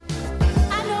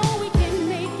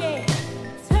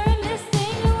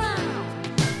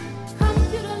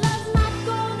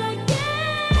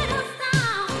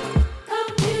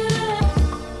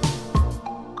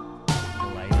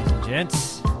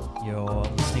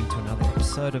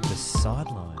episode of The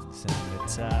Sidelines. And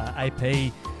it's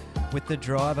AP with the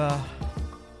driver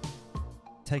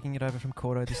taking it over from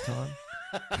Cordo this time.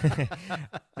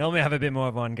 Normally I have a bit more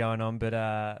of one going on, but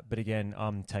again,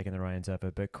 I'm taking the reins over.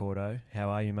 But Cordo, how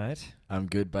are you, mate? I'm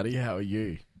good, buddy. How are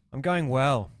you? I'm going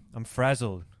well. I'm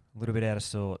frazzled, a little bit out of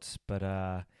sorts, but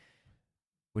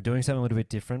we're doing something a little bit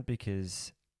different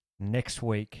because next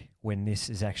week when this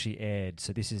is actually aired,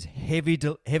 so this is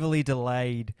heavily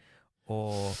delayed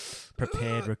or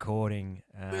prepared recording.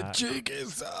 The jig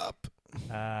is up.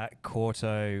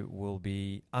 Corto will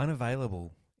be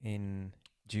unavailable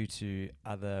due to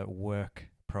other work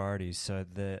priorities. So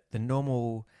the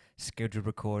normal scheduled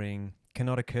recording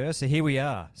cannot occur. So here we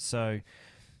are. So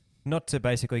not to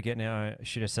basically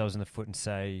shoot ourselves in the foot and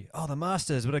say, "Oh, the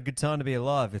Masters, what a good time to be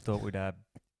alive." I thought we'd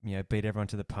beat everyone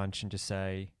to the punch and just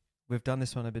say we've done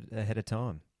this one a bit ahead of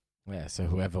time. Yeah. So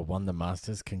whoever won the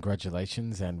Masters,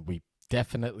 congratulations, and we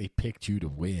definitely picked you to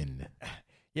win.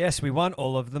 Yes, we won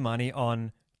all of the money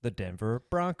on the Denver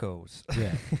Broncos.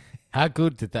 Yeah. How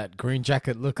good did that green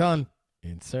jacket look on?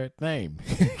 Insert name.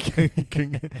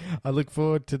 I look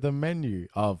forward to the menu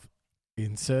of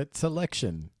insert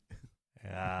selection.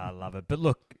 I love it. But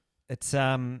look, it's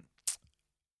off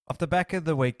the back of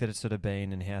the week that it's sort of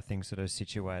been and how things sort of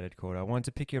situated, Cordo, I wanted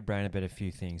to pick your brain about a few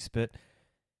things. But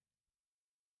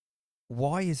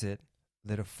why is it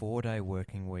that a 4-day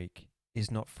working week is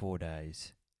not 4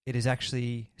 days? It is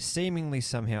actually seemingly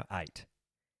somehow 8.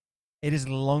 It is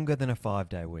longer than a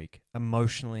 5-day week,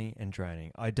 emotionally and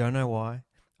draining. I don't know why.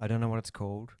 I don't know what it's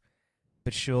called.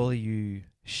 But surely you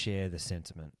share the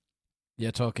sentiment.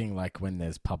 You're talking like when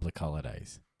there's public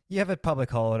holidays. You have a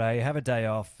public holiday, you have a day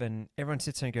off, and everyone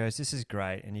sits there and goes, "This is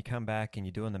great." And you come back and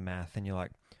you're doing the math and you're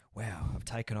like, "Wow, I've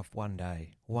taken off 1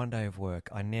 day of work.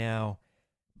 I now,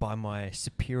 by my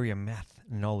superior math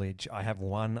knowledge, I have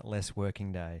 1 less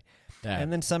working day." Yeah.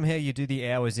 And then somehow you do the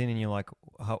hours in and you're like,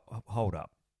 hold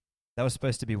up. That was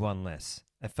supposed to be 1 less.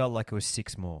 It felt like it was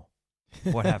 6 more.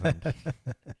 What happened?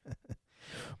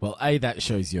 Well, A, that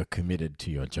shows you're committed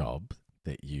to your job,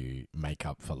 that you make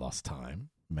up for lost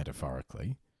time,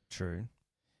 metaphorically. True.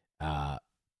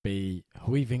 B,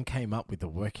 who even came up with the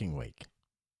working week?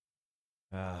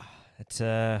 It's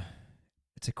a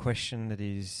question that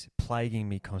is plaguing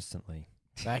me constantly.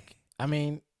 Like, I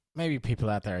mean, maybe people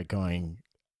out there are going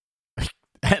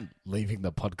and leaving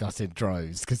the podcast in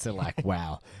droves because they're like,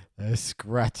 wow, they're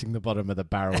scratching the bottom of the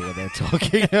barrel when they're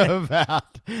talking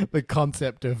about the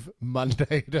concept of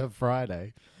Monday to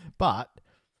Friday. But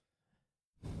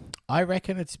I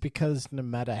reckon it's because no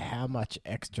matter how much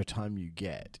extra time you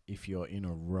get, if you're in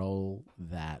a role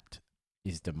that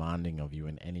is demanding of you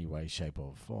in any way, shape,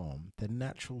 or form, the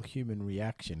natural human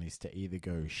reaction is to either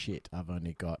go, shit, I've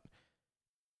only got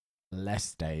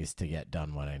less days to get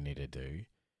done what I need to do,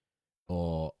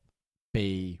 or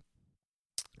B,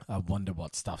 I wonder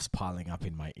what stuff's piling up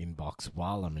in my inbox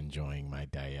while I'm enjoying my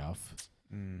day off,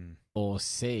 or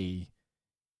C,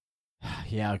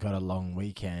 yeah, I got a long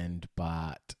weekend,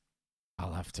 but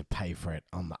I'll have to pay for it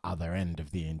on the other end of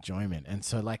the enjoyment. And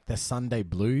so like the Sunday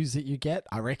blues that you get,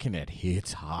 I reckon it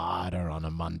hits harder on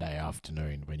a Monday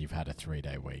afternoon when you've had a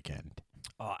 3-day weekend.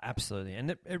 Oh, absolutely.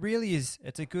 And it really is,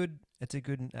 it's a good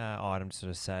item to sort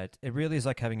of say. It really is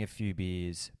like having a few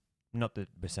beers. Not that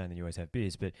we're saying that you always have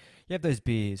beers, but you have those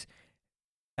beers.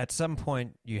 At some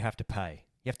point, you have to pay.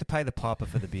 You have to pay the piper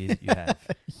for the beers that you have.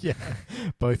 Yeah,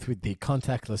 both with the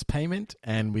contactless payment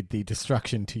and with the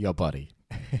destruction to your body.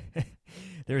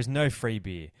 There is no free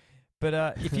beer.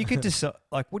 But if you could decide,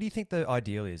 like, what do you think the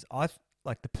ideal is?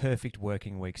 Like the perfect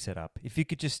working week setup. If you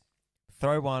could just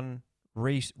throw one,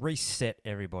 reset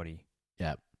everybody.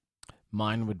 Yeah.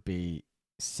 Mine would be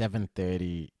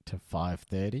 7:30 to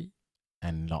 5:30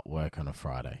 and not work on a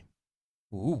Friday.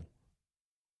 Ooh.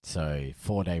 So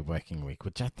 4-day working week,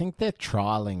 which I think they're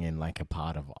trialing in like a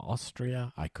part of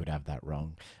Austria. I could have that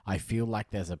wrong. I feel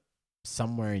like there's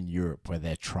somewhere in Europe where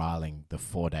they're trialing the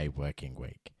 4-day working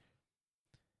week.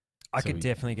 I could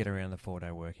definitely get around the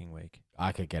 4-day working week.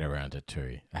 I could get around it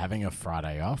too. Having a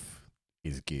Friday off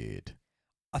is good.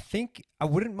 I think I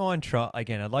wouldn't mind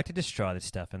again, I'd like to just try this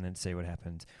stuff and then see what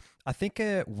happens. I think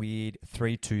a weird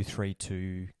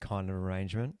 3-2-3-2 kind of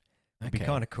arrangement would be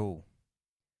kind of cool.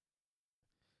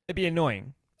 It'd be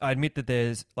annoying. I admit that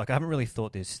I haven't really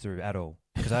thought this through at all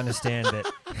because I understand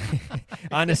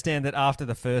that after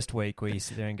the first week where you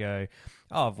sit there and go,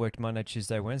 "Oh, I've worked Monday,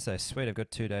 Tuesday, Wednesday. Sweet, I've got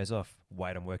 2 days off.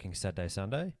 Wait, I'm working Saturday,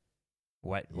 Sunday.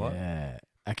 Wait, what?" Yeah.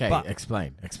 Okay, but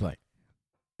explain.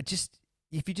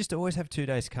 If you just always have 2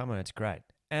 days coming, it's great.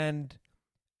 And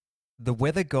the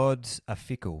weather gods are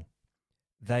fickle.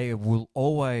 They will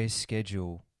always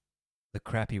schedule the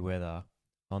crappy weather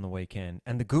on the weekend.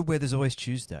 And the good weather's always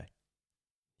Tuesday.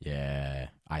 Yeah,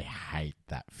 I hate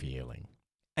that feeling.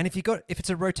 And if it's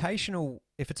a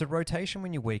rotation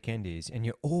when your weekend is, and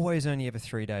you're always only ever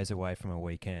 3 days away from a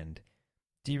weekend,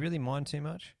 do you really mind too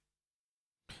much?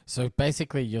 So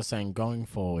basically, you're saying going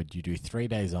forward, you do 3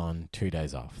 days on, 2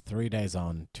 days off. 3 days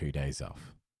on, 2 days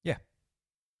off. Yeah.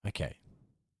 Okay.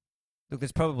 Look,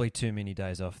 there's probably too many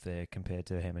days off there compared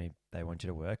to how many they want you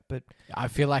to work, but I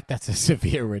feel like that's a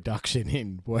severe reduction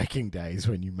in working days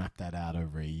when you map that out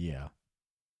over a year.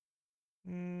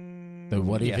 So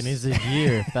what even is a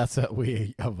year if that's what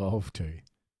we evolved to?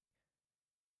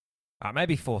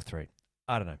 Maybe 4-3.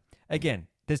 I don't know. Again,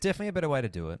 there's definitely a better way to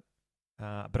do it,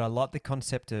 but I like the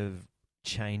concept of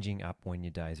changing up when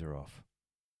your days are off.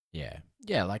 Yeah.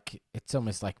 Yeah, like it's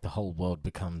almost like the whole world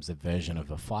becomes a version of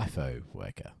a FIFO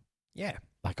worker. Yeah.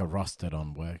 Like a rostered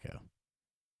on worker.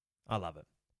 I love it.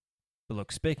 But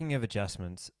look, speaking of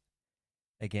adjustments,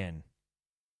 again,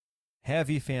 how have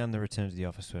you found the return to the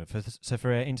office? So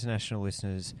for our international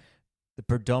listeners, the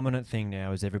predominant thing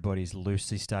now is everybody's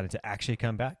loosely starting to actually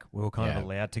come back. We're all kind of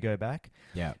allowed to go back.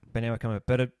 Yeah. But now we're coming back.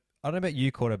 But I don't know about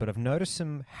you, Cordo, but I've noticed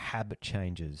some habit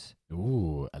changes.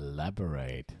 Ooh,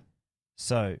 elaborate.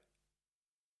 So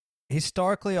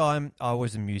historically, I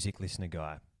was a music listener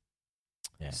guy.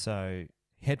 Yeah. So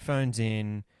headphones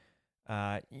in,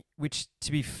 which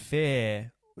to be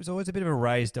fair was always a bit of a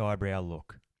raised eyebrow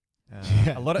look.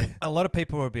 A lot of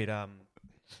people were a bit how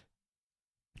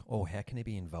can he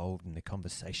be involved in the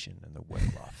conversation and the work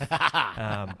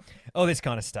life? All this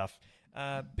kind of stuff.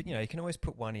 But you can always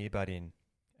put one earbud in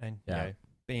and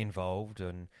be involved,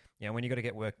 and when you got to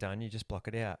get work done, you just block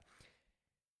it out.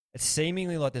 It's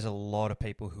seemingly like there's a lot of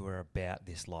people who are about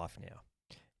this life now.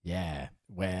 Yeah,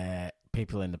 where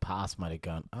people in the past might have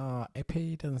gone,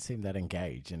 EP doesn't seem that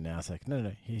engaged, and now it's like,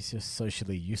 no, he's just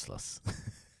socially useless.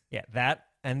 Yeah, that.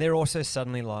 And they're also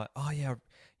suddenly like, over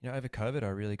COVID, I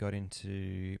really got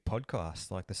into podcasts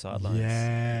like The Sidelines.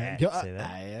 Yeah. See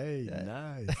that?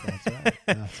 Nice.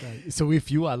 That's right. So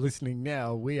if you are listening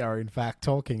now, we are in fact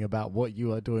talking about what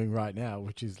you are doing right now,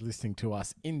 which is listening to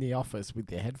us in the office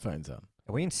with your headphones on.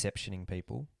 Are we inceptioning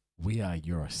people? We are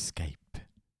your escape.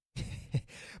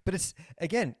 But it's,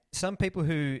 again, some people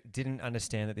who didn't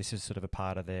understand that this is sort of a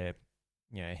part of their,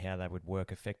 how they would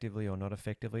work effectively or not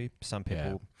effectively. Some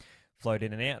people float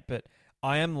in and out, but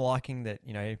I am liking that,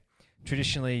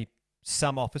 traditionally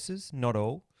some offices, not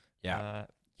all, you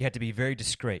had to be very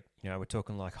discreet. We're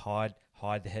talking like hide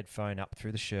the headphone up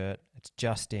through the shirt. It's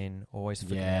just in, always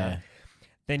flicking out.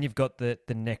 Then you've got the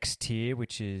next tier,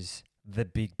 which is the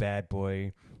big bad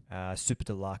boy, super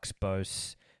deluxe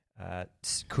Bose,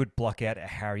 could block out a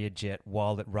Harrier jet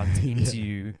while it runs into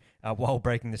you while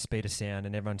breaking the speed of sound,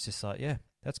 and everyone's just like,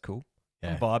 that's cool.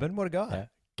 I'm vibing. What a guy. Yeah.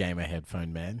 Gamer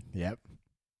headphone man. Yep.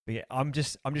 But I'm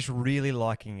just really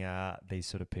liking these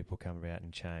sort of people come about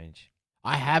and change.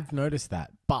 I have noticed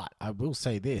that, but I will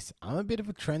say this. I'm a bit of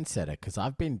a trendsetter because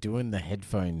I've been doing the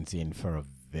headphones in for a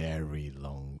very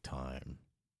long time.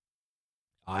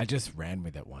 I just ran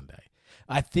with it one day.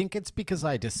 I think it's because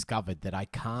I discovered that I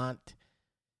can't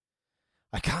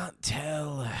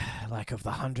tell, like, of the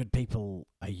 100 people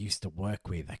I used to work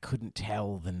with, I couldn't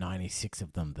tell the 96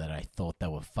 of them that I thought they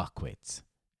were fuckwits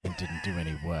and didn't do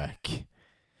any work.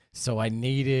 So I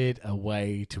needed a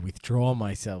way to withdraw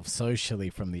myself socially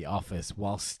from the office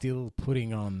while still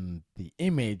putting on the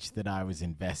image that I was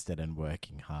invested and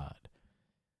working hard.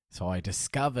 So I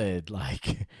discovered,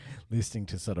 like, listening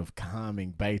to sort of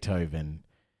calming Beethoven.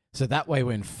 So that way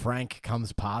when Frank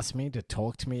comes past me to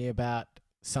talk to me about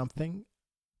something,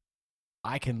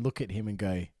 I can look at him and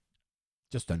go,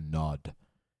 just a nod,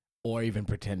 or even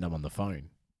pretend I'm on the phone.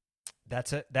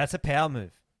 That's a power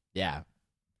move. Yeah.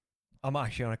 I'm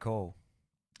actually on a call.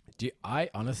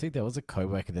 Honestly, there was a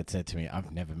coworker that said to me,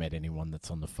 I've never met anyone that's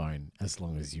on the phone as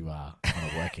long as you are on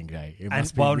a working day. It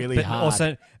must be really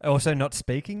hard. Also not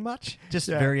speaking much, just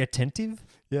very attentive.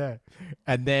 Yeah.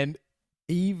 And then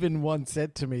even one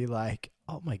said to me like,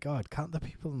 oh my God, can't the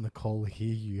people on the call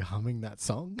hear you humming that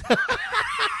song?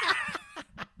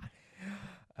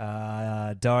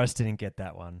 Doris didn't get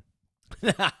that one.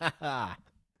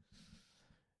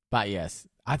 But yes,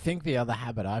 I think the other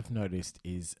habit I've noticed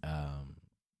is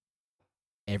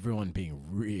everyone being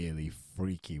really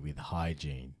freaky with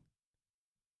hygiene.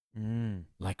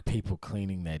 Like people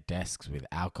cleaning their desks with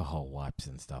alcohol wipes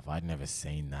and stuff. I'd never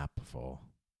seen that before.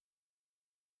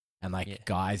 And like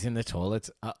guys in the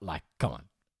toilets, like, come on.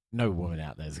 No woman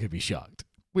out there is going to be shocked.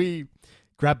 We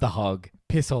grab the hog,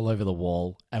 piss all over the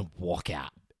wall, and walk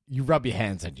out. You rub your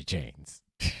hands on your jeans.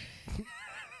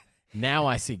 Now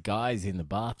I see guys in the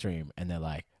bathroom and they're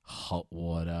like, hot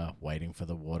water, waiting for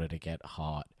the water to get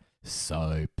hot,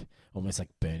 soap, almost like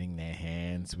burning their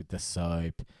hands with the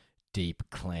soap, deep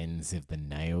cleanse of the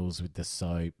nails with the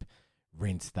soap,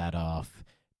 rinse that off,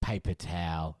 paper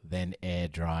towel, then air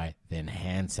dry, then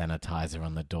hand sanitizer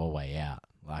on the doorway out.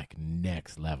 Like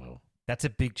next level. That's a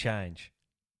big change.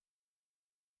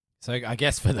 So I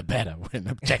guess for the better when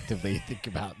objectively you think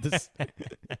about this.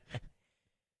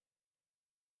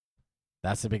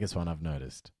 That's the biggest one I've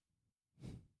noticed.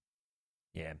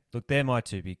 Yeah. Look, they're my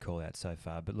two big call-outs so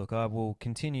far. But look, I will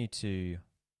continue to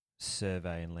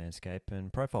survey and landscape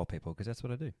and profile people because that's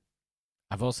what I do.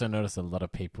 I've also noticed a lot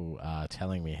of people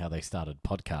telling me how they started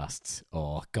podcasts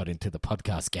or got into the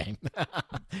podcast game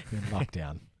in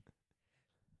lockdown.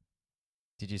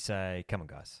 Did you say, come on,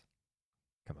 guys?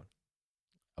 Come on.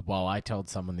 Well, I told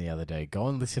someone the other day, go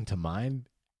and listen to mine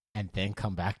and then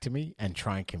come back to me and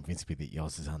try and convince me that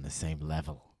yours is on the same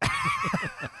level.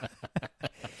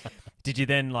 Did you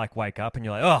then like wake up and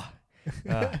you're like,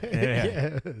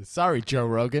 yeah. Sorry, Joe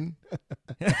Rogan.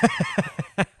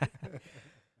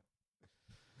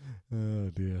 Oh,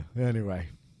 dear. Anyway.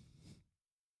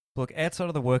 Look, outside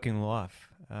of the working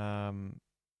life,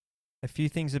 a few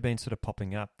things have been sort of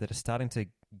popping up that are starting to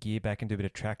gear back into a bit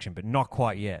of traction, but not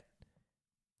quite yet.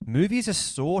 Movies are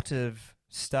sort of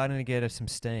starting to get some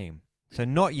steam. So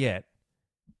not yet.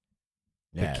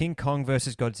 Yeah. But King Kong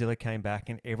versus Godzilla came back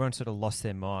and everyone sort of lost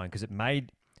their mind because I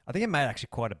think it made actually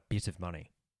quite a bit of money.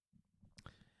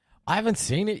 I haven't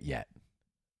seen it yet.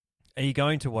 Are you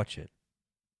going to watch it?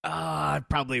 I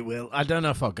probably will. I don't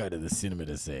know if I'll go to the cinema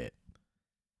to see it.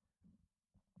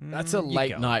 That's a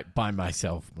late night by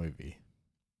myself movie.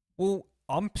 Well,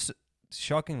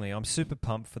 shockingly, I'm super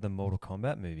pumped for the Mortal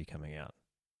Kombat movie coming out.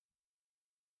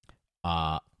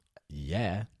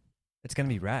 Yeah. It's going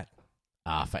to be rad.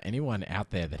 For anyone out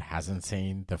there that hasn't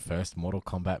seen the first Mortal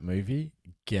Kombat movie,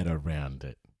 get around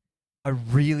it. I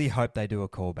really hope they do a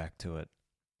callback to it.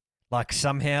 Like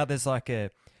somehow there's like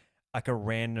a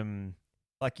random,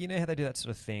 like, you know how they do that sort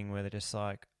of thing where they're just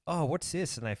like, oh, what's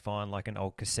this? And they find like an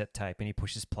old cassette tape and he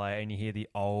pushes play and you hear the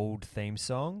old theme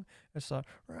song. It's like,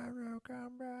 and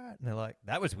they're like,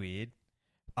 that was weird.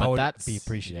 But I would that's be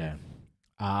appreciative.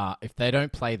 Yeah. If they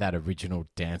don't play that original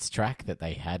dance track that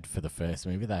they had for the first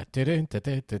movie, that if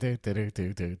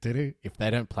they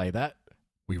don't play that,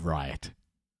 we riot.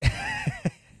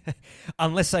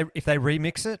 Unless if they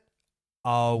remix it,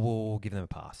 I will give them a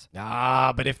pass.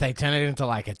 But if they turn it into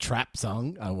like a trap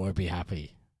song, I won't be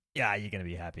happy. Yeah, you're going to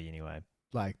be happy anyway.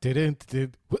 Like, hey,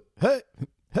 hey.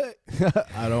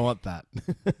 I don't want that.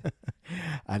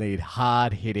 I need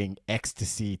hard-hitting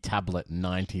ecstasy tablet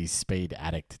 90s speed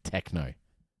addict techno.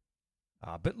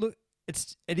 But look,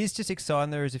 it is just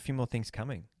exciting. There is a few more things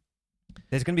coming.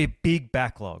 There's going to be a big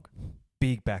backlog.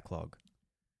 Big backlog.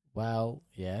 Well,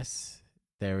 yes.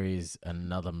 There is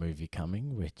another movie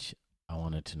coming, which I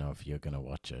wanted to know if you're going to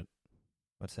watch it.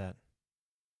 What's that?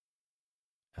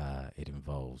 It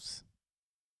involves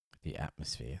the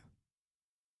atmosphere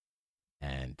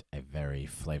and a very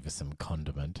flavoursome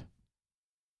condiment.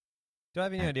 Do I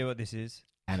have any idea what this is?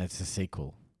 And it's a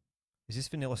sequel. Is this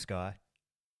Vanilla Sky?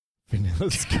 Vanilla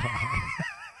Sky.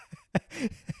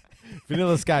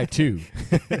 Vanilla Sky 2.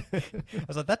 I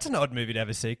was like, that's an odd movie to have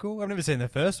a sequel. I've never seen the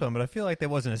first one, but I feel like there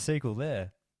wasn't a sequel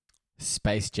there.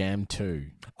 Space Jam 2.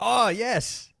 Oh,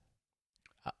 yes.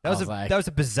 That was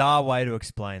a bizarre way to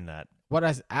explain that. What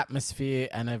has atmosphere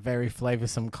and a very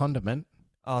flavoursome condiment?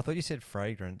 Oh, I thought you said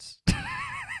fragrance.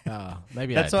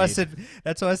 Maybe that's why I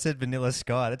said Vanilla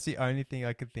Sky. That's the only thing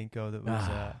I could think of that was.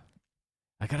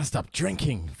 I gotta stop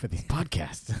drinking for these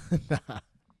podcasts.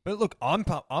 But look, I'm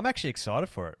actually excited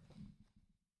for it.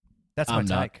 That's my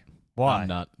take. Why? I'm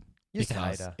not. You're just a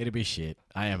hater. It'll be shit.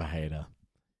 I am a hater.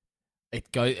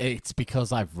 It's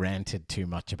because I've ranted too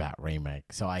much about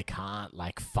remake, so I can't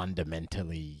like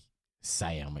fundamentally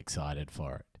say I'm excited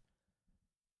for it.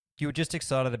 You were just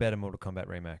excited about a Mortal Kombat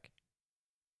remake.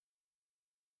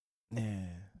 Yeah.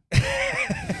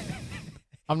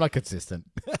 I'm not consistent.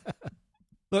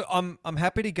 Look, I'm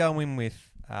happy to go in with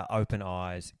open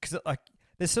eyes because like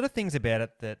there's sort of things about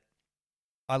it that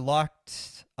I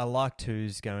liked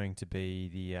who's going to be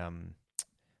the I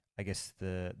guess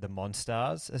the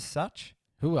Monstars as such.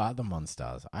 Who are the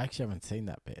Monstars? I actually haven't seen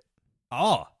that bit.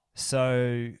 Oh,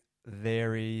 so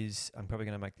there is. I'm probably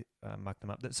going to muck them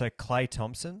up. So Klay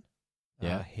Thompson,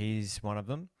 he's one of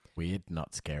them. Weird,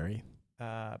 not scary.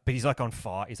 But he's like on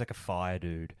fire. He's like a fire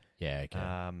dude. Yeah. Okay.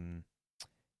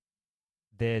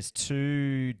 There's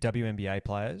two WNBA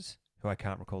players who I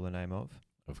can't recall the name of.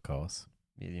 Of course.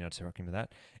 You're not so rocking with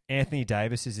that. Anthony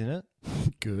Davis is in it.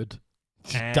 Good.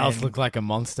 She does look like a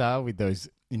monster with those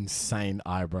insane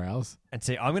eyebrows. And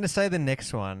see, I'm going to say the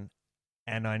next one,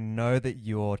 and I know that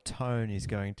your tone is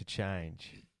going to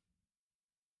change.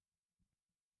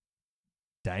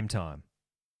 Dame time.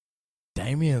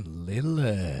 Damian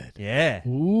Lillard. Yeah.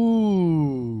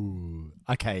 Ooh.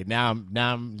 Okay, now I'm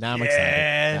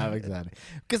excited. Now I'm excited.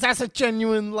 Because that's a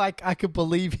genuine, like, I could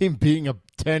believe him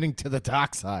turning to the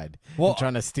dark side and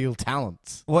trying to steal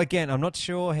talents. Well, again, I'm not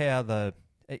sure how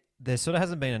there sort of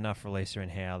hasn't been enough release in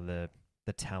how the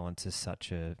talents as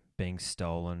such are being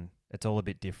stolen. It's all a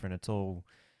bit different. It's all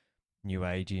new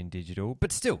agey and digital,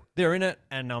 but still, they're in it,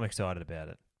 and I'm excited about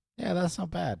it. Yeah, that's not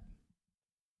bad.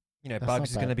 You know,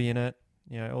 Bugs is going to be in it.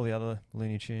 You know, all the other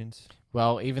Looney Tunes.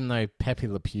 Well, even though Pepe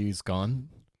Le Pew's gone,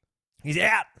 he's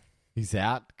out. He's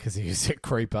out because he was a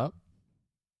creeper.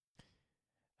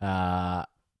 Though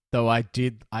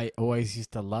I always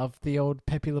used to love the old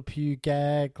Pepe Le Pew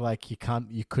gag. Like you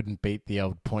couldn't beat the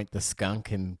old point the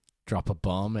skunk and drop a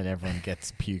bomb and everyone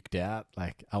gets puked out.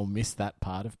 Like I'll miss that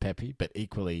part of Pepe, but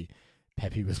equally,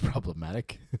 Pepe was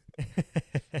problematic.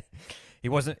 He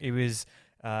wasn't. It was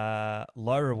low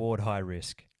reward, high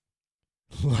risk.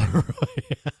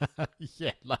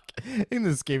 Yeah, like in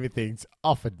the scheme of things,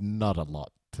 offered not a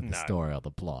lot to the story or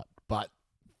the plot, but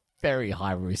very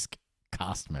high risk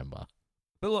cast member.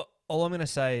 But look, all I'm going to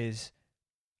say is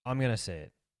I'm going to see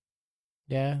it.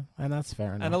 Yeah, and that's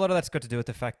fair enough. And a lot of that's got to do with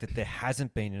the fact that there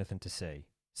hasn't been anything to see.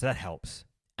 So that helps.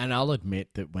 And I'll admit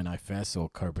that when I first saw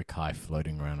Cobra Kai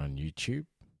floating around on YouTube,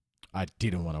 I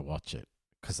didn't want to watch it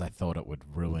because I thought it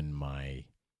would ruin my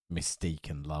mystique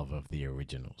and love of the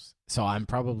originals. So I'm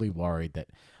probably worried that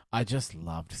I just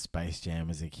loved Space Jam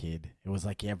as a kid. It was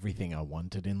like everything I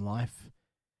wanted in life.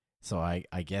 So I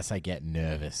guess I get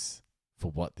nervous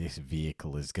for what this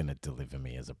vehicle is going to deliver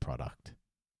me as a product.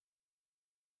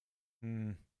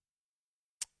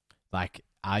 Like,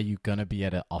 are you going to be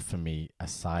able to offer me a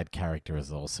side character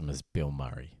as awesome as Bill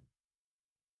Murray?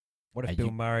 What if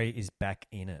Bill Murray is back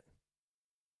in it?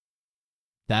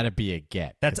 That'd be a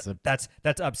get. That's a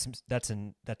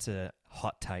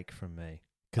hot take from me.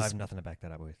 I have nothing to back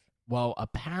that up with. Well,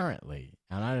 apparently,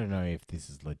 and I don't know if this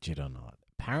is legit or not,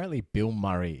 apparently Bill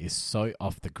Murray is so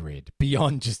off the grid,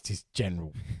 beyond just his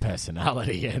general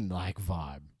personality and like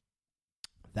vibe,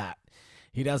 that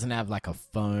he doesn't have like a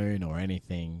phone or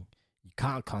anything. You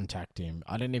can't contact him.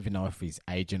 I don't even know if his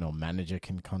agent or manager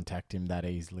can contact him that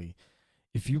easily.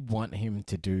 If you want him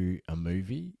to do a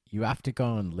movie, you have to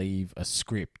go and leave a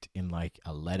script in like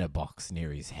a letterbox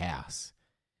near his house.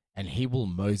 And he will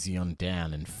mosey on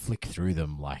down and flick through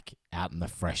them like out in the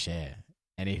fresh air.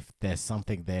 And if there's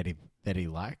something that he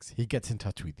likes, he gets in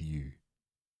touch with you.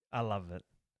 I love it.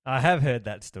 I have heard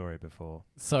that story before.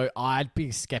 So I'd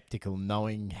be skeptical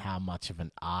knowing how much of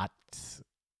an art,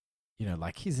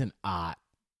 like he's an art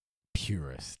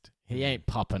purist. He ain't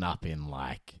popping up in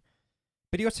like...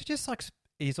 But he also just like...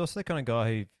 He's also the kind of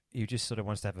guy who just sort of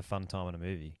wants to have a fun time in a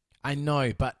movie. I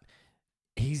know, but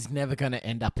he's never going to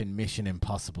end up in Mission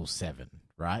Impossible 7,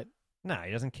 right? No,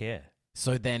 he doesn't care.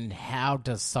 So then how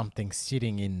does something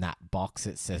sitting in that box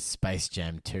that says Space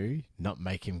Jam 2 not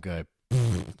make him go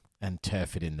and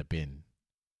turf it in the bin?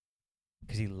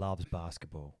 Because he loves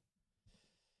basketball.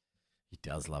 He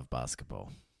does love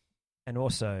basketball. And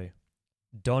also,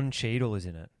 Don Cheadle is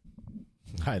in it.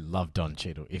 I love Don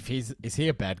Cheadle. Is he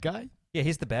a bad guy? Yeah,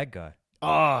 he's the bad guy.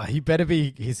 Oh, he better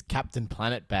be his Captain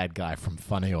Planet bad guy from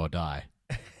Funny or Die.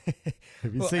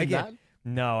 Have you seen that?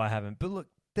 No, I haven't. But look,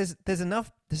 there's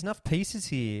enough pieces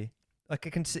here. Like I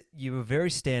can see you were very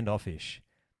standoffish.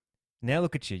 Now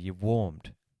look at you, you've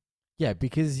warmed. Yeah,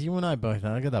 because you and I both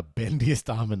know I got the bendiest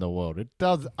arm in the world.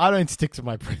 I don't stick to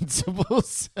my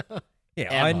principles.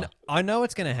 Yeah, I know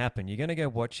what's going to happen. You're going to go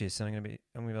watch this, and I'm going to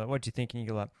be like, "What do you think?" And you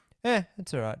go like,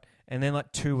 it's all right. And then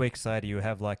like 2 weeks later, you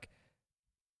have like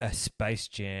a Space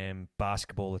Jam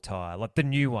basketball attire, like the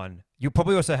new one. You'll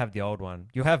probably also have the old one.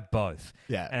 You'll have both.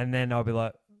 Yeah. And then I'll be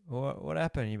like, what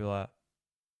happened? And you'll be like,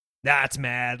 nah, it's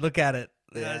mad. Look at it.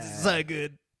 Yeah. It's so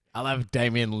good. I'll have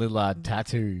Damian Lillard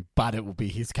tattoo, but it will be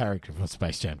his character from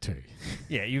Space Jam 2.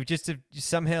 Yeah, you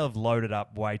somehow have loaded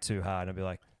up way too hard. And I'll be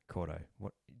like, Cordo,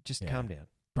 what? Just calm down.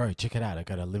 Bro, check it out. I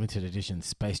got a limited edition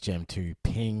Space Jam 2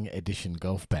 Ping edition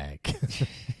golf bag.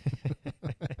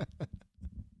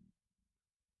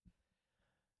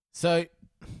 So,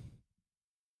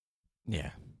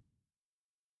 yeah.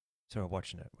 So we're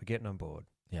watching it. We're getting on board.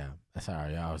 Yeah.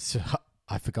 Sorry,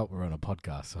 I forgot we're on a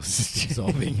podcast. So I was just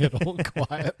dissolving it all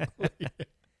quietly.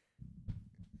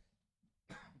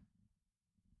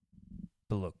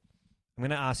 But look, I'm going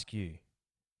to ask you.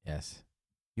 Yes.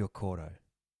 Your Cordo.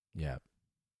 Yeah.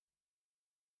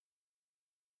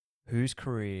 whose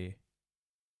career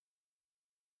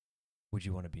would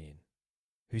you want to be in?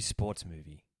 Whose sports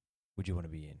movie would you want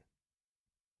to be in?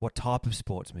 What type of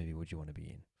sports movie would you want to be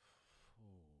in?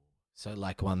 So,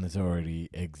 like one that's already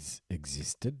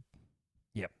existed?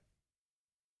 Yep.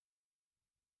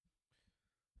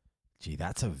 Gee,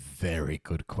 that's a very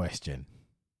good question.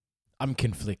 I'm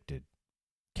conflicted.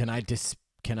 Can I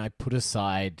put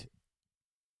aside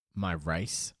my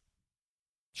race?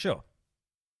 Sure.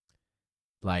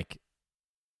 Like,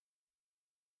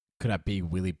 could I be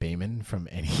Willie Beeman from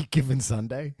Any Given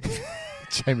Sunday?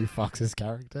 Jamie Foxx's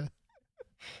character.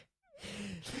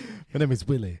 My name is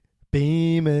Willie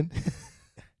Beeman.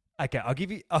 Okay,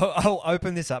 I'll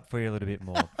open this up for you a little bit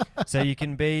more. So you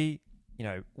can be,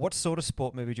 what sort of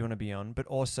sport movie do you want to be on? But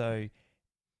also,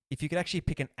 if you could actually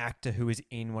pick an actor who is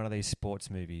in one of these sports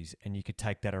movies and you could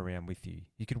take that around with you,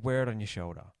 you could wear it on your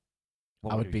shoulder.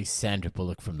 I would be Sandra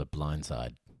Bullock from The Blind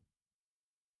Side.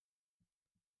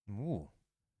 Ooh.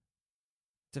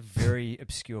 It's a very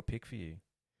obscure pick for you.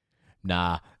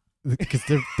 Nah, because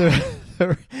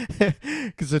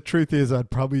the truth is,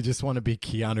 I'd probably just want to be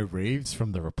Keanu Reeves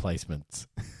from The Replacements.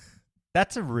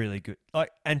 That's a really good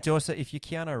and also if you're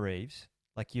Keanu Reeves,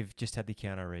 like you've just had the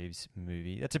Keanu Reeves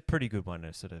movie, that's a pretty good one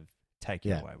to sort of take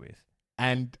you away with.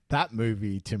 And that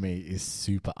movie to me is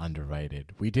super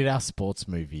underrated. We did our sports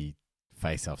movie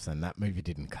face-offs, and that movie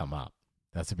didn't come up.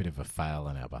 That's a bit of a fail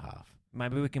on our behalf.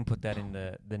 Maybe we can put that in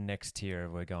the next tier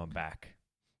of we're going back.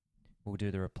 We'll do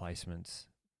The Replacements.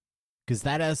 Because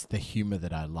that has the humor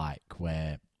that I like,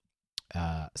 where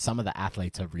some of the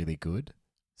athletes are really good.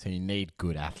 So you need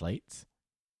good athletes.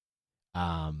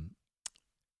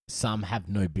 Some have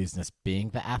no business being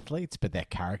the athletes, but their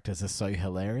characters are so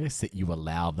hilarious that you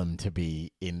allow them to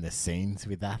be in the scenes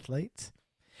with athletes.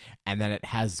 And then it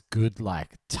has good,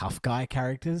 like, tough guy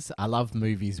characters. I love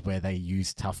movies where they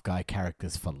use tough guy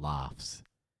characters for laughs.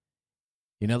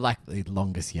 You know, like The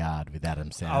Longest Yard with Adam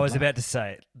Sandler. I was about to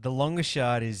say, The Longest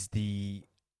Yard is the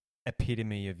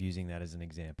epitome of using that as an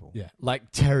example. Yeah,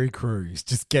 like Terry Crews,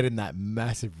 just getting that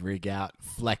massive rig out,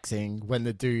 flexing. When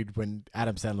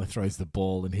Adam Sandler throws the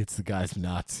ball and hits the guy's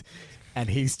nuts, and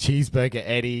he's Cheeseburger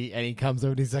Eddie, and he comes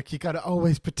over and he's like, you got to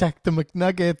always protect the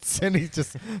McNuggets, and he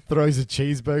just throws a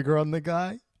cheeseburger on the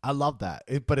guy. I love that,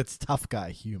 but it's tough guy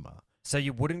humor. So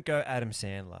you wouldn't go Adam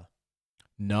Sandler?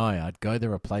 No, I'd go The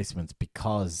Replacements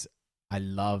because I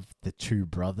love the two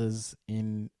brothers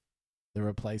in The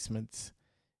Replacements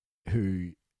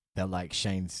who they're like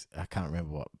Shane's, I can't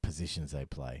remember what positions they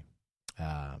play.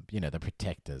 The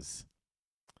protectors.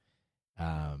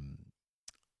 And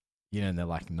they're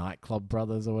like nightclub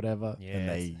brothers or whatever.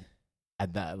 Yes.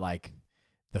 And that like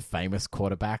the famous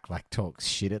quarterback like talks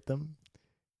shit at them,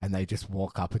 and they just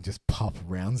walk up and just pop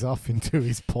rounds off into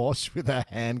his Porsche with a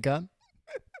handgun.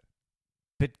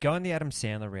 But going the Adam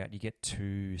Sandler route, you get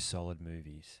two solid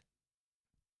movies.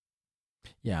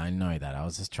 Yeah, I know that. I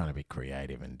was just trying to be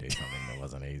creative and do something that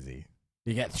wasn't easy.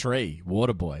 You get 3,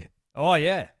 Waterboy. Oh,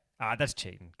 yeah. That's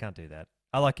cheating. Can't do that.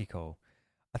 I like your call.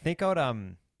 I think I'd,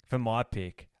 for my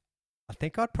pick, I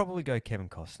think I'd probably go Kevin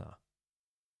Costner.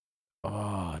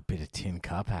 Oh, a bit of Tin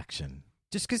Cup action.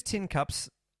 Just because Tin Cup's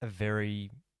a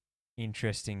very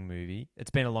interesting movie. It's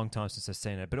been a long time since I've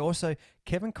seen it. But also,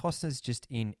 Kevin Costner's just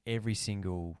in every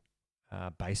single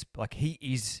base. Like, he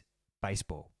is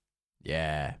baseball.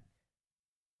 Yeah.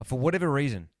 For whatever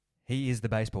reason, he is the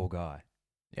baseball guy.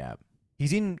 Yeah. You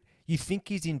think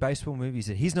he's in baseball movies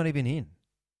that he's not even in.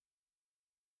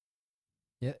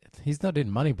 Yeah, he's not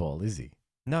in Moneyball, is he?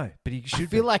 No, but he should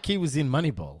feel like he was in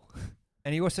Moneyball.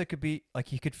 And he also could be,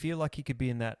 like, you could feel like he could be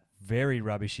in that very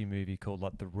rubbishy movie called,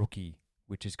 like, The Rookie,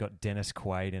 which has got Dennis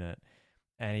Quaid in it.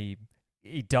 And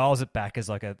he dials it back as,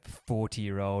 like, a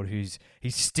 40-year-old he's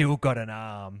still got an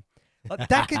arm. Like,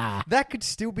 that could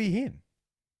still be him.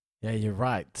 Yeah, you're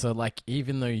right. So, like,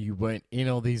 even though you weren't in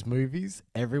all these movies,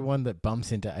 everyone that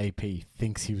bumps into AP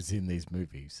thinks he was in these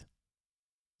movies.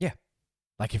 Yeah.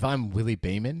 Like, if I'm Willie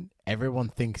Beeman, everyone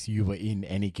thinks you were in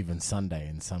Any Given Sunday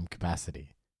in some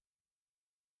capacity.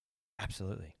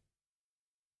 Absolutely.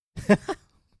 But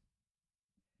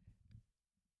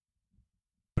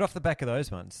off the back of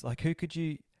those ones, like, who could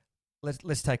you...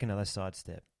 Let's take another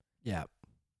sidestep. Yeah.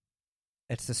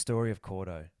 It's the story of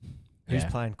Cordo. Who's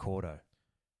playing Cordo?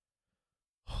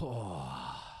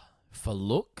 For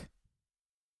look?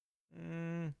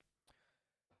 Mm.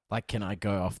 Like, can I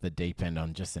go off the deep end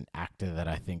on just an actor that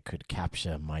I think could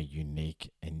capture my unique,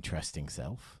 interesting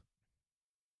self?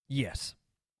 Yes.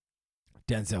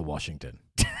 Denzel Washington.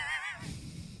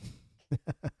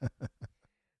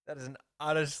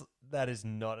 That is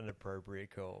not an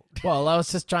appropriate call. Well, I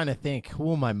was just trying to think,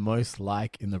 who am I most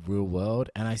like in the real world?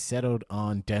 And I settled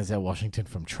on Denzel Washington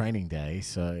from Training Day,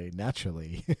 so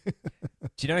naturally.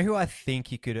 Do you know who I think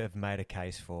you could have made a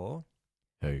case for?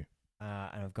 Who?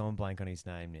 And I've gone blank on his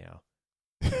name now.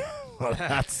 Well,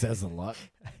 that says a lot.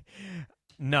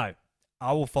 No,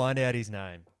 I will find out his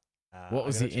name. What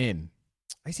was he in?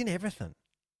 He's in everything.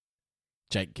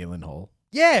 Jake Gyllenhaal.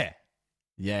 Yeah.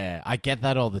 Yeah, I get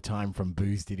that all the time from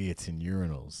boozed idiots in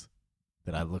urinals,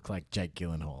 that I look like Jake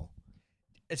Gyllenhaal.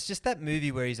 It's just that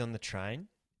movie where he's on the train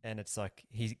and it's like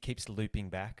he keeps looping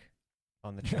back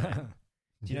on the train.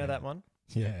 Do you know that one?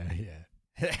 Yeah,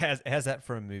 yeah. How's that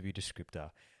for a movie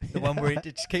descriptor? The one where it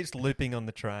just keeps looping on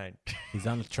the train. He's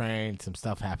on the train, some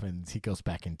stuff happens, he goes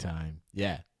back in time.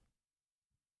 Yeah.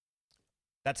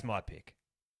 That's my pick.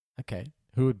 Okay.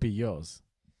 Who would be yours?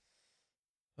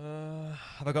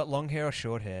 Have I got long hair or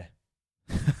short hair?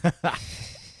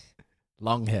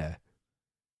 Long hair.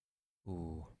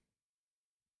 Ooh.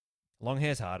 Long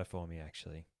hair's harder for me,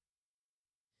 actually.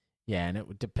 Yeah, and it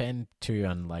would depend too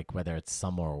on like whether it's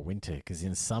summer or winter, because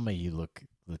in summer you look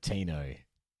Latino,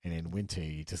 and in winter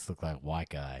you just look like white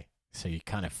guy. So you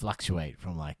kind of fluctuate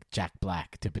from like Jack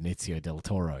Black to Benicio del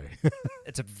Toro.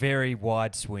 It's a very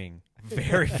wide swing.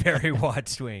 Very, very wide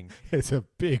swing. It's a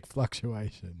big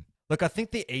fluctuation. Look, I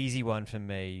think the easy one for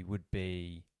me would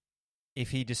be,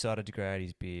 if he decided to grow out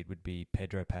his beard, would be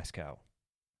Pedro Pascal.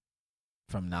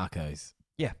 From Narcos.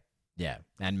 Yeah. Yeah,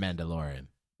 and Mandalorian.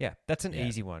 Yeah, that's an Yeah.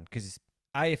 easy one, because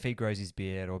A, if he grows his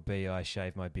beard, or B, I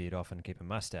shave my beard off and keep a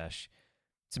mustache,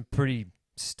 some pretty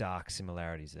stark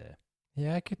similarities there.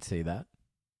 Yeah, I could see that.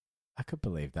 I could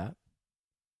believe that.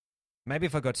 Maybe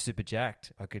if I got super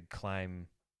jacked, I could claim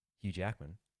Hugh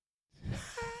Jackman.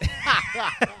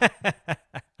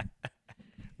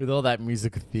 With all that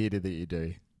musical theatre that you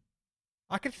do.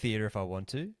 I could theatre if I want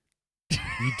to.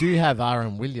 You do have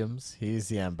Aaron Williams. He is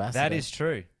the ambassador. That is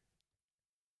true.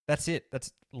 That's it.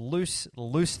 That's loose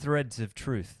threads of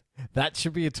truth. That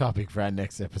should be a topic for our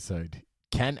next episode.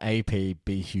 Can AP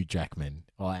be Hugh Jackman?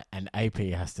 And AP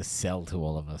has to sell to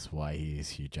all of us why he is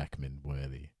Hugh Jackman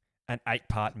worthy. An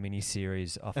 8-part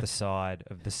mini-series off the side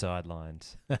of the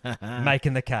sidelines.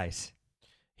 Making the case.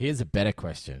 Here's a better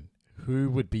question.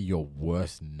 Who would be your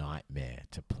worst nightmare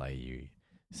to play you?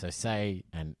 So say,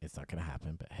 and it's not going to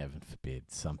happen, but heaven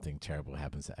forbid, something terrible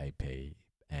happens to AP,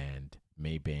 and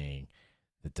me being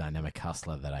the dynamic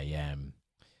hustler that I am,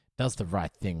 does the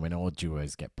right thing when all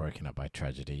duos get broken up by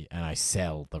tragedy, and I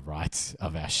sell the rights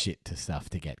of our shit to stuff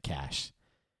to get cash.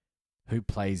 Who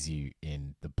plays you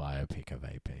in the biopic of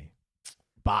AP?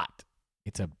 But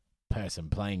it's a person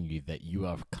playing you that you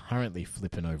are currently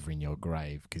flipping over in your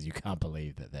grave because you can't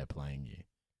believe that they're playing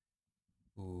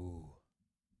you. Ooh.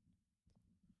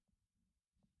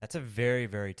 That's a very,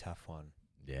 very tough one.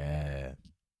 Yeah.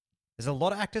 There's a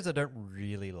lot of actors I don't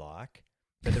really like,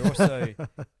 but they're also,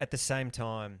 at the same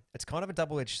time, it's kind of a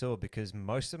double-edged sword because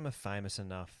most of them are famous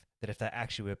enough that if they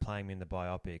actually were playing me in the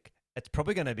biopic, it's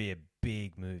probably going to be a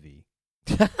big movie.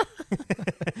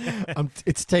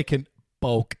 It's taken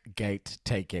bulk gate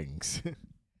takings.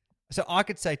 So I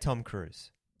could say Tom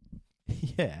Cruise.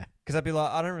 Yeah. Because I'd be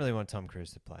like, I don't really want Tom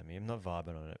Cruise to play me. I'm not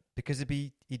vibing on it. Because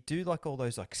he'd do like all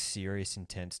those like serious,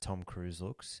 intense Tom Cruise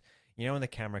looks. You know when the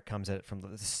camera comes at it from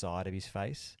the side of his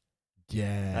face?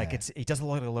 Yeah. Like he does a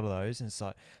lot of those, and it's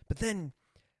like, but then,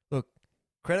 look,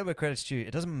 credit where credit's due.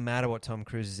 It doesn't matter what Tom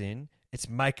Cruise is in; it's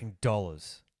making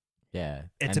dollars. Yeah.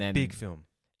 It's a big film.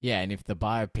 Yeah, and if the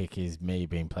biopic is me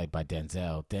being played by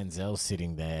Denzel, Denzel's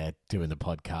sitting there doing the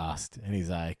podcast, and he's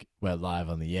like, "We're live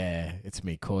on the air. It's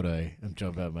me, Cordo. I'm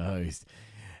John Bell, my host."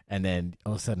 And then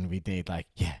all of a sudden we need like,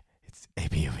 yeah, it's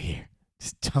AB over here.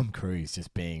 Just Tom Cruise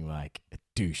just being like a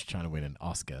douche trying to win an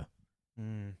Oscar.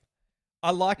 Mm.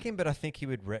 I like him, but I think he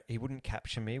wouldn't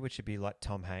capture me, which would be like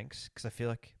Tom Hanks, because I feel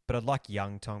like, but I'd like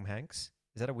young Tom Hanks.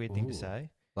 Is that a weird thing to say?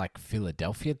 Like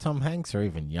Philadelphia Tom Hanks or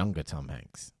even younger Tom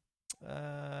Hanks?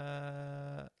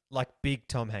 Like big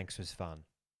Tom Hanks was fun.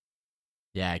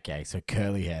 Yeah, okay, so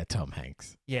curly hair Tom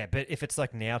Hanks. Yeah, but if it's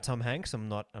like now Tom Hanks, I'm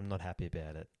not happy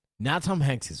about it. Now Tom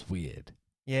Hanks is weird.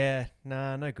 Yeah,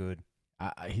 nah, no good.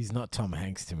 He's not Tom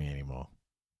Hanks to me anymore.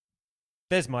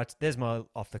 There's my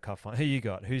off the cuff one. Who you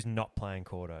got? Who's not playing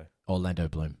Cordo? Orlando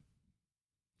Bloom.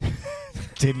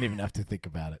 Didn't even have to think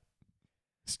about it.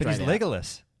 But he's Straight out.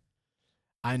 Legolas.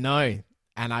 I know,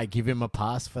 and I give him a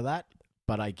pass for that,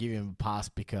 but I give him a pass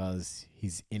because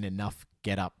he's in enough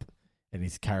get-up and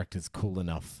his character's cool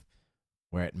enough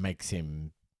where it makes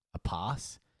him a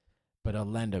pass. But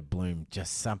Orlando Bloom,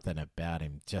 just something about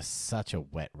him, just such a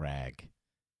wet rag.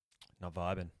 Not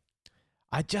vibing.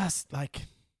 I just, like...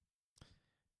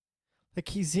 Like,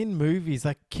 he's in movies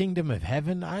like Kingdom of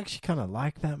Heaven. I actually kind of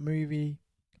like that movie.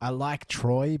 I like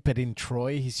Troy, but in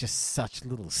Troy, he's just such a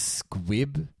little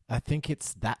squib. I think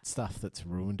it's that stuff that's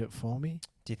ruined it for me.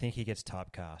 Do you think he gets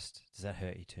typecast? Does that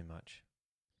hurt you too much?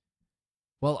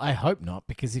 Well, I hope not,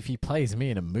 because if he plays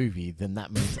me in a movie, then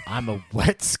that means I'm a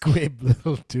wet squib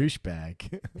little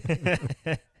douchebag.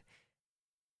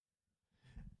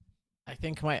 I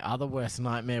think my other worst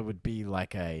nightmare would be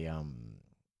like a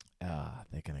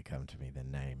they're gonna come to me the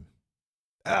name.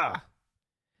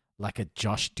 Like a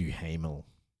Josh Duhamel.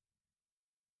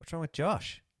 What's wrong with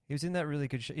Josh? He was in that really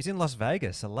good show. He's in Las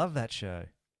Vegas. I love that show.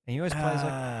 And he always plays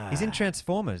like he's in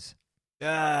Transformers.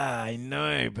 I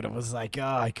know, but it was like,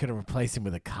 I could have replaced him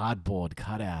with a cardboard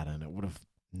cutout, and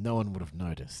no one would have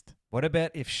noticed. What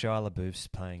about if Shia LaBeouf's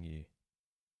playing you?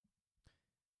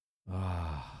 So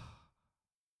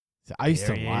I used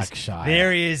to like Shia.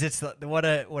 There he is. It's like, what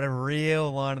a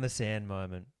real line in the sand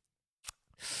moment.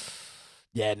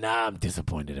 Yeah, I'm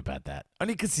disappointed about that.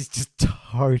 Only because he's just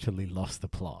totally lost the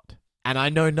plot. And I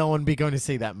know no one be going to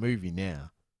see that movie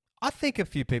now. I think a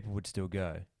few people would still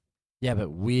go. Yeah,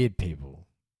 but weird people.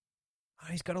 Oh,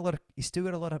 he's still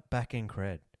got a lot of back end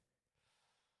cred.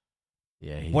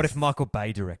 Yeah. What if Michael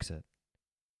Bay directs it?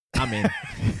 I'm in.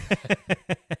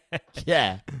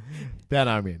 Yeah. Then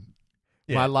I'm in.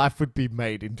 Yeah. My life would be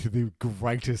made into the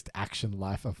greatest action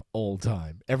life of all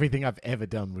time. Everything I've ever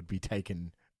done would be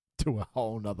taken to a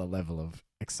whole nother level of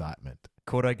excitement.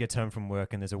 Cordo gets home from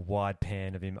work and there's a wide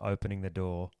pan of him opening the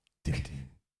door. Din,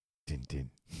 din, din, din.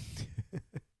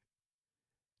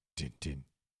 Din,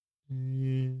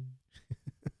 din.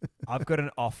 I've got an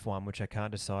off one, which I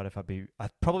can't decide if I'd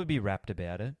probably be rapt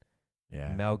about it.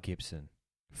 Yeah. Mel Gibson.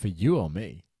 For you or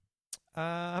me?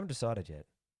 I haven't decided yet.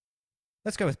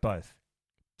 Let's go with both.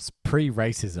 It's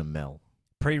pre-racism, Mel.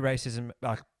 Pre-racism,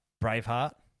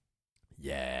 Braveheart.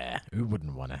 Yeah. Who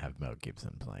wouldn't want to have Mel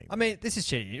Gibson playing? I mean, this is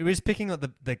cheating. It was picking like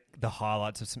the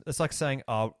highlights of some. It's like saying,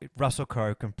 "Oh, Russell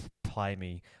Crowe can play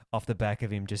me," off the back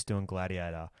of him just doing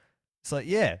Gladiator. It's like,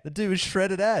 yeah, the dude was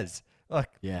shredded as.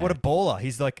 Like, What a baller.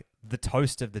 He's like the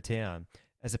toast of the town,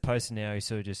 as opposed to now he's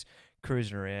sort of just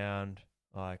cruising around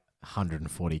like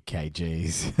 140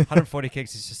 kgs. 140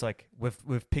 kgs is just like,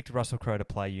 we've picked Russell Crowe to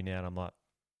play you now, and I'm like,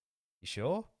 you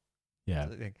sure? Yeah.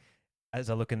 As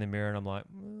I look in the mirror and I'm like,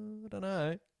 I don't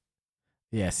know.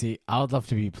 Yeah, see, I would love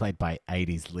to be played by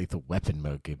 80s Lethal Weapon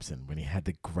Mel Gibson when he had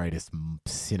the greatest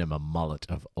cinema mullet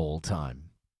of all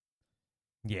time.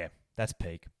 Yeah, that's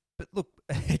peak. But look,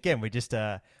 again, we're just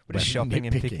shopping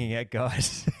and picking out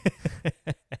guys.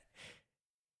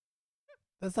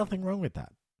 There's nothing wrong with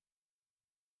that.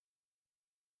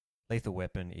 Lethal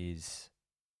Weapon is...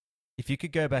 If you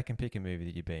could go back and pick a movie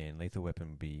that you'd be in, Lethal Weapon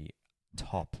would be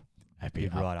top. I'd be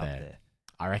right up there.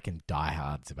 I reckon Die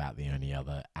Hard's about the only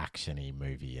other action-y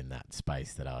movie in that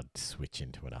space that I'd switch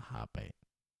into in a heartbeat.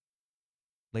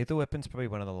 Lethal Weapon's probably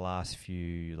one of the last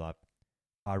few like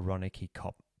ironic-y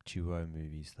cop duo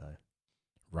movies though.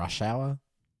 Rush Hour?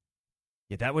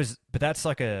 Yeah, that was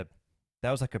like a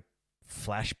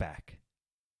flashback.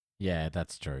 Yeah,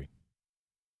 that's true.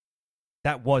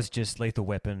 That was just Lethal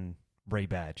Weapon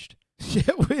rebadged.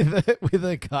 Yeah, with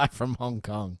a guy from Hong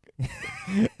Kong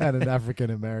and an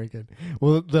African American.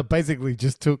 Well, they basically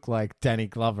just took like Danny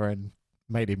Glover and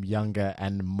made him younger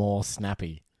and more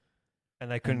snappy. And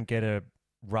they couldn't get a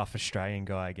rough Australian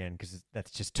guy again because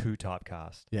that's just too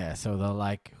typecast. Yeah, so they're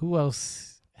like, who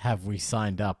else have we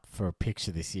signed up for a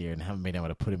picture this year and haven't been able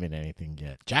to put him in anything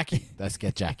yet? Jackie. Let's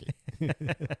get Jackie.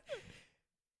 But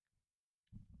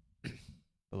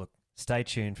look, stay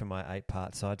tuned for my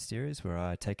 8-part side series where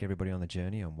I take everybody on the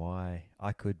journey on why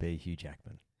I could be Hugh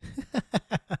Jackman.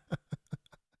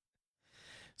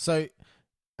 So,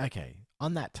 okay,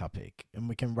 on that topic, and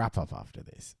we can wrap up after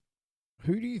this,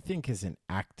 who do you think is an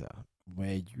actor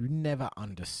where you never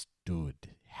understood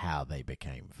how they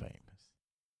became famous?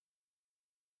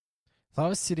 So I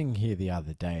was sitting here the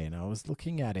other day and I was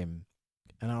looking at him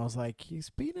and I was like, he's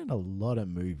been in a lot of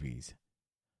movies,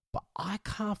 but I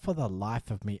can't for the life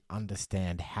of me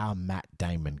understand how Matt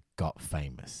Damon got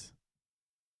famous.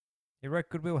 He wrote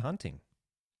Good Will Hunting.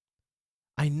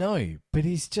 I know, but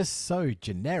he's just so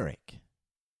generic.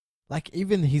 Like,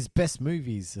 even his best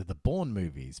movies are the Bourne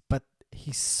movies, but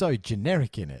he's so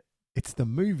generic in it. It's the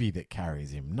movie that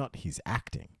carries him, not his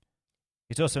acting.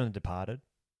 He's also in The Departed.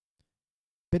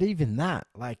 But even that,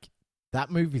 like, that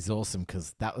movie's awesome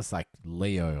because that was like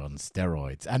Leo on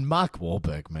steroids. And Mark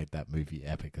Wahlberg made that movie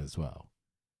epic as well.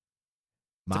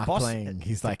 Mark playing,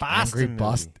 he's like angry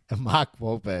boss. And Mark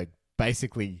Wahlberg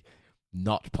basically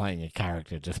not playing a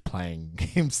character, just playing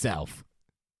himself.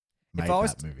 made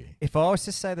that movie. If I was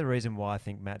to say the reason why I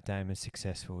think Matt Damon's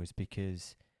successful is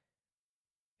because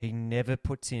he never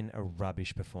puts in a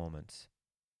rubbish performance.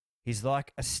 He's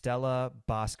like a stellar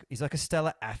He's like a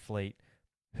stellar athlete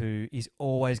who is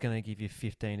always going to give you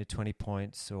 15 to 20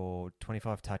 points or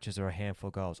 25 touches or a handful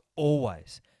of goals.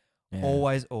 Always. Yeah.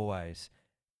 Always.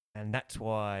 And that's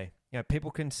why,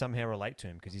 people can somehow relate to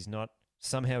him because he's not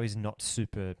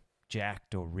super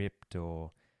jacked or ripped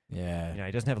or, he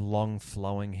doesn't have long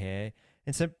flowing hair.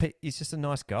 And so he's just a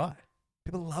nice guy.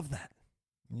 People love that.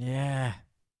 Yeah.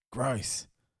 Gross.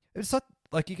 It's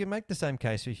like you can make the same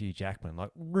case for Hugh Jackman.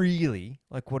 Like, really?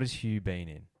 Like, what has Hugh been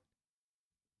in?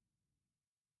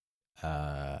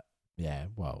 Yeah,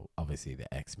 well, obviously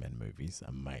the X-Men movies,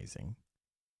 amazing.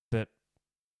 But,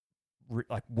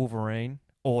 like, Wolverine,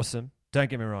 awesome. Don't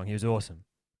get me wrong, he was awesome.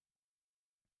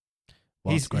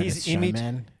 His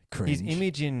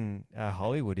image in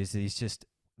Hollywood is that he's just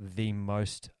the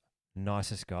most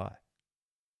nicest guy.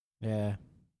 Yeah.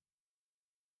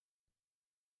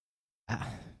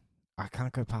 I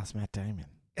can't go past Matt Damon.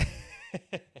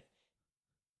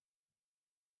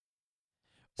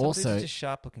 Also, just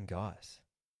sharp-looking guys.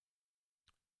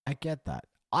 I get that.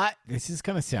 This is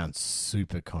going to sound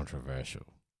super controversial.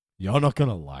 You're not going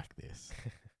to like this.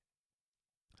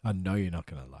 I know you're not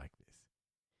going to like this.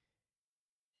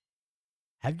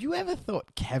 Have you ever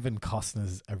thought Kevin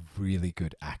Costner's a really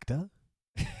good actor?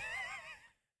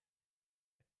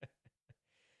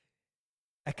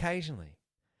 Occasionally.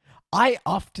 I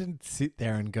often sit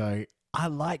there and go, I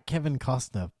like Kevin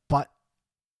Costner, but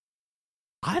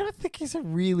I don't think he's a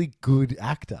really good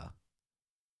actor.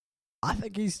 I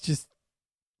think he's just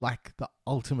like the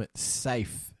ultimate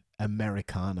safe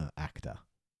Americana actor.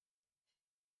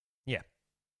 Yeah.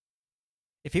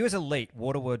 If he was elite,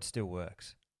 Waterworld still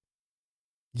works.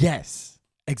 Yes,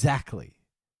 exactly.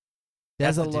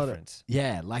 There's That's a the lot difference.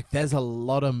 There's a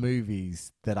lot of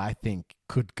movies that I think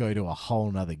could go to a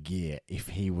whole nother gear if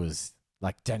he was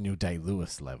like Daniel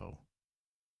Day-Lewis level.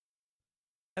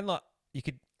 And like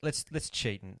let's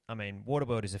cheat.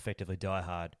 Waterworld is effectively Die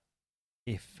Hard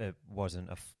if it wasn't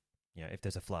if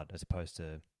there's a flood as opposed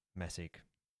to massive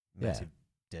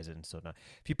desert and sort of.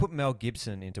 If you put Mel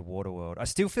Gibson into Waterworld, I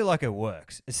still feel like it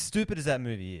works. As stupid as that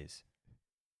movie is.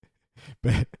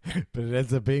 But it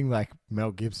ends up being like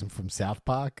Mel Gibson from South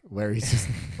Park, where he's just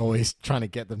always trying to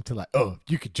get them to like, oh,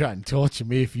 you could try and torture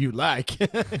me if you like.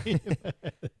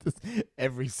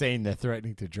 Every scene they're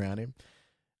threatening to drown him.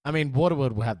 I mean,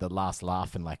 Waterworld will have the last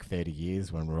laugh in like 30 years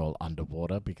when we're all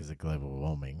underwater because of global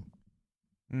warming.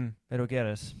 It'll get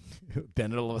us.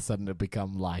 Then all of a sudden it'll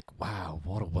become like, wow,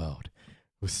 Waterworld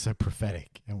was so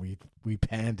prophetic, and we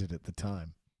panned it at the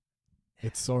time.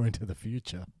 It saw into the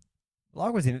future. You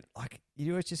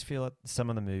always just feel like some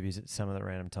of the movies at some of the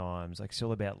random times, like it's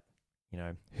all about,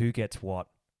 who gets what.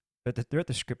 But they're at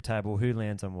the script table, who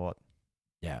lands on what.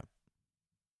 Yeah.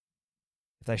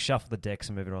 If they shuffle the decks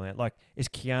and move it all out. Like, is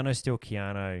Keanu still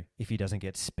Keanu if he doesn't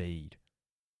get speed?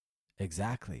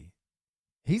 Exactly.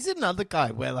 He's another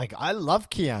guy where, like, I love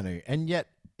Keanu, and yet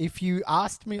if you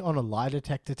asked me on a lie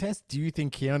detector test, do you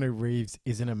think Keanu Reeves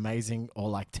is an amazing or,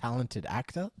 like, talented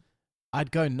actor?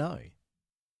 I'd go no.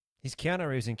 He's Keanu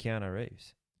Reeves and Keanu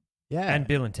Reeves. Yeah. And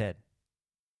Bill and Ted.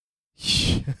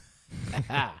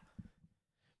 But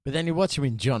then you watch him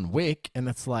in John Wick, and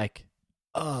it's like,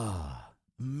 oh,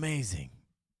 amazing.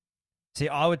 See,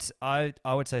 I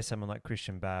would say someone like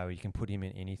Christian Bale, you can put him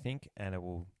in anything, and it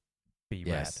will be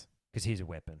rad because he's a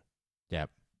weapon.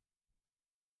 Yep.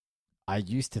 I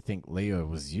used to think Leo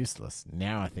was useless.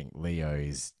 Now I think Leo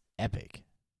is epic.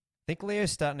 I think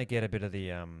Leo's starting to get a bit of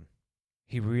the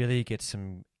he really gets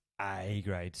some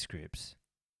A-grade scripts.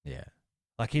 Yeah.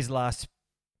 Like his last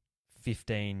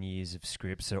 15 years of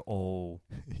scripts are all...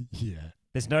 Yeah.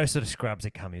 There's no sort of scrubs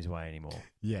that come his way anymore.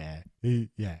 Yeah.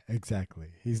 Yeah,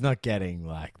 exactly. He's not getting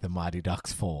like the Mighty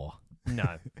Ducks 4.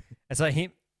 No. It's like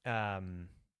him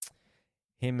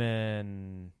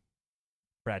and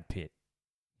Brad Pitt.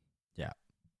 Yeah.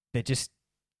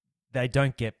 They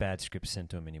don't get bad scripts sent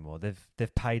to them anymore.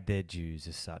 They've paid their dues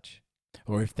as such.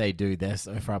 Or if they do, they're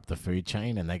so far up the food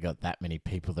chain and they got that many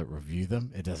people that review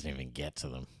them, it doesn't even get to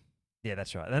them. Yeah,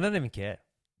 that's right. They don't even care.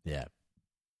 Yeah.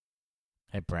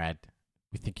 Hey, Brad,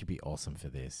 we think you'd be awesome for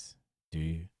this. Do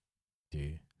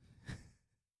you?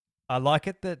 I like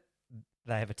it that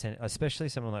they have especially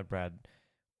someone like Brad.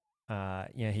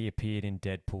 He appeared in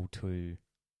Deadpool 2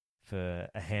 for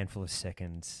a handful of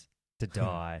seconds to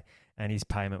die, and his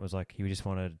payment was like he just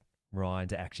wanted Ryan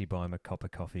to actually buy him a cup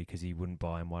of coffee because he wouldn't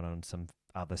buy him one on some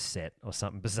other set or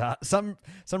something bizarre, some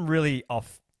really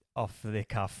off the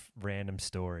cuff random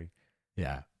story.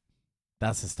 Yeah.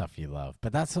 That's the stuff you love.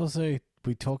 But that's also,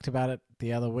 we talked about it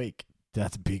the other week.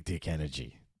 That's big dick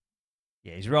energy.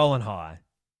 Yeah, he's rolling high.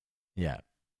 Yeah.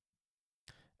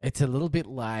 It's a little bit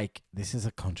like, this is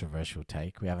a controversial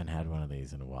take. We haven't had one of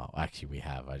these in a while. Actually, we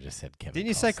have. I just said Kevin Didn't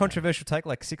you say Costner. controversial take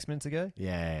like 6 minutes ago?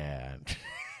 Yeah.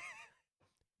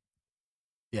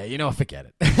 Yeah, you know what? Forget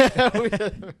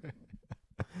it.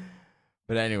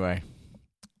 But anyway.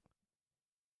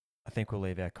 I think we'll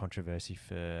leave our controversy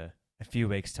for a few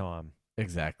weeks' time.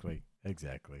 Exactly.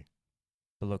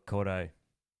 But look, Cordo,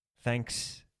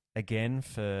 thanks again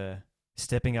for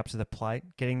stepping up to the plate,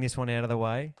 getting this one out of the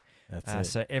way. That's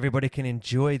it. So everybody can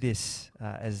enjoy this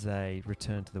as they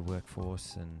return to the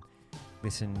workforce and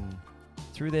listen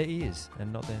through their ears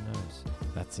and not their nose.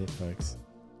 That's it, folks.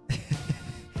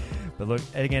 But look,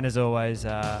 again, as always,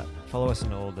 follow us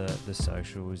on all the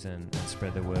socials and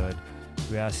spread the word.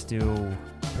 We are still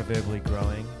proverbially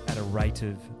growing at a rate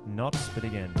of knots, but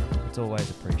again, it's always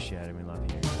appreciated. We love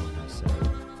hearing from you. So,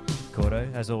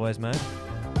 Cordo, as always, mate.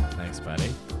 Thanks, buddy.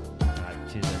 All right,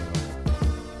 cheers, everyone.